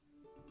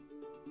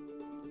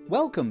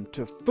Welcome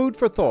to Food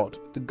for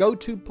Thought, the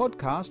go-to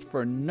podcast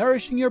for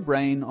nourishing your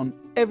brain on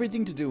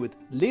everything to do with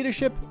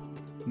leadership,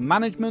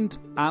 management,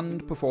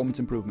 and performance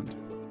improvement.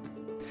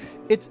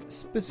 It's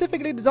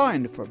specifically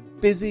designed for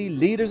busy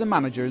leaders and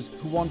managers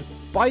who want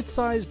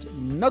bite-sized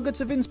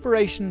nuggets of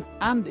inspiration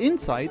and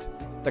insight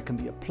that can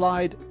be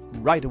applied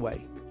right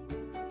away.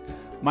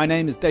 My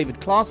name is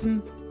David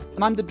Clausen,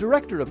 and I'm the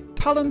Director of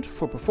Talent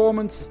for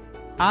Performance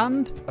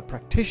and a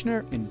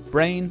practitioner in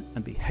brain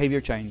and behaviour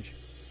change.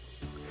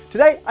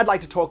 Today, I'd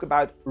like to talk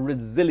about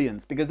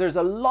resilience because there's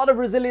a lot of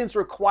resilience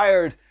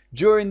required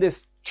during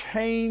this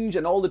change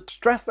and all the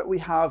stress that we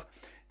have.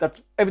 That's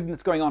everything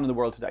that's going on in the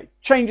world today.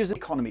 Changes in the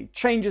economy,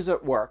 changes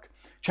at work,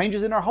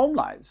 changes in our home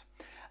lives.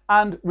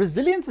 And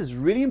resilience is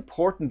really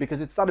important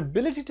because it's that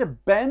ability to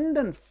bend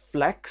and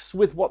flex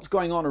with what's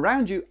going on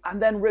around you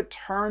and then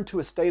return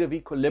to a state of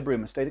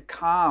equilibrium, a state of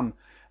calm,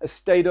 a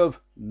state of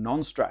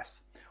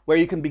non-stress, where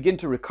you can begin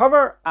to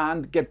recover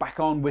and get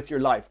back on with your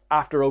life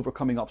after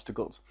overcoming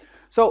obstacles.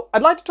 So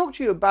I'd like to talk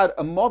to you about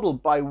a model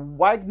by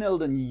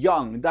Wagneld and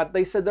Young that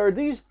they said there are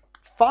these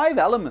 5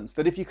 elements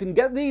that if you can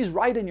get these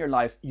right in your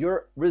life,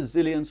 your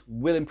resilience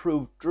will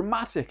improve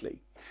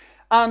dramatically.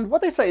 And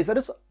what they say is that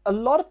it's a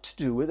lot to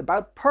do with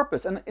about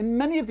purpose. And in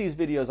many of these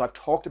videos, I've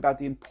talked about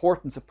the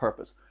importance of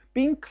purpose,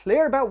 being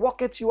clear about what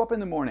gets you up in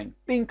the morning,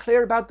 being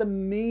clear about the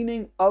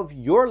meaning of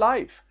your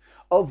life,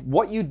 of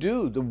what you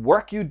do, the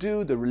work you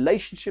do, the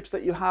relationships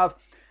that you have,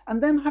 and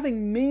them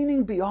having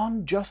meaning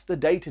beyond just the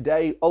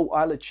day-to-day, oh,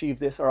 I'll achieve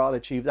this or I'll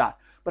achieve that,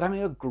 but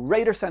having a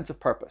greater sense of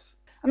purpose.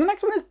 And the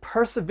next one is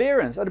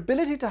perseverance, that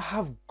ability to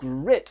have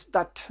grit,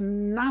 that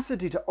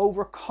tenacity to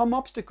overcome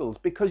obstacles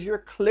because you're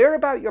clear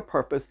about your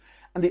purpose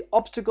and the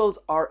obstacles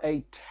are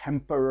a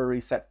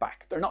temporary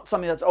setback. They're not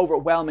something that's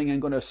overwhelming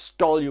and going to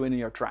stall you in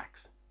your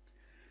tracks.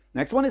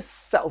 Next one is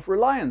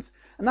self-reliance.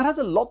 And that has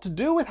a lot to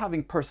do with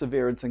having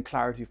perseverance and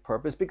clarity of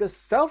purpose because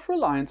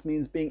self-reliance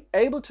means being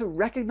able to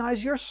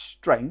recognize your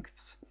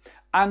strengths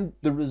and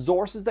the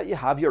resources that you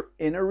have, your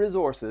inner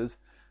resources,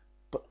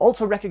 but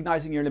also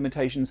recognizing your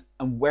limitations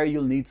and where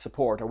you'll need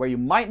support or where you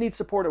might need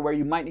support or where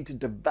you might need to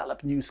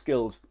develop new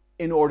skills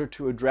in order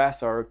to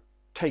address or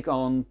take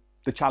on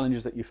the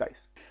challenges that you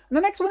face. And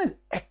the next one is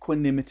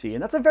equanimity.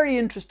 And that's a very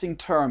interesting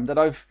term that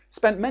I've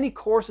spent many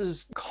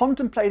courses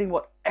contemplating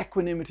what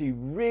equanimity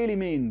really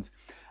means.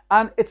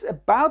 And it's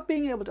about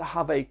being able to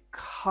have a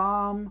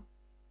calm,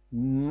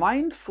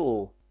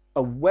 mindful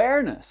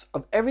awareness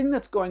of everything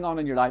that's going on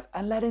in your life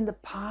and letting the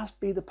past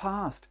be the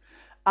past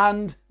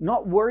and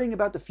not worrying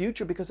about the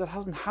future because it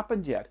hasn't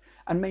happened yet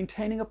and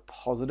maintaining a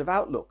positive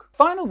outlook.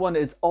 Final one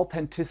is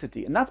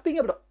authenticity, and that's being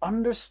able to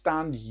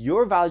understand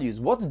your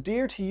values, what's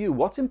dear to you,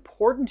 what's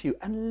important to you,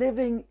 and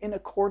living in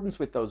accordance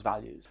with those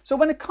values. So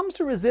when it comes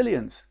to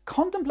resilience,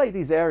 contemplate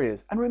these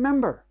areas and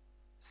remember,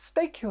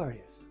 stay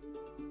curious.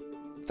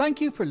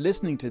 Thank you for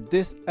listening to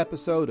this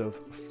episode of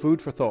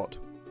Food for Thought.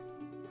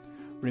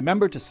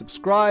 Remember to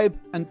subscribe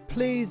and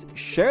please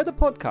share the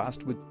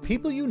podcast with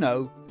people you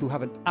know who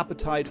have an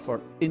appetite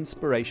for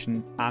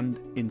inspiration and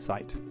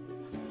insight.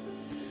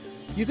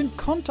 You can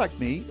contact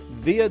me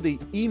via the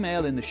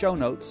email in the show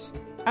notes,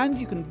 and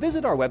you can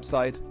visit our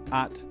website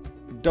at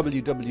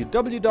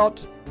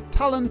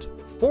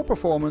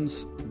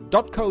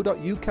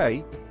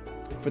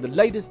www.talentforperformance.co.uk for the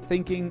latest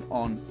thinking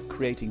on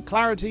creating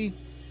clarity,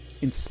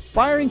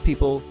 inspiring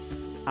people,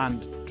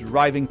 and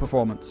driving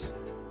performance.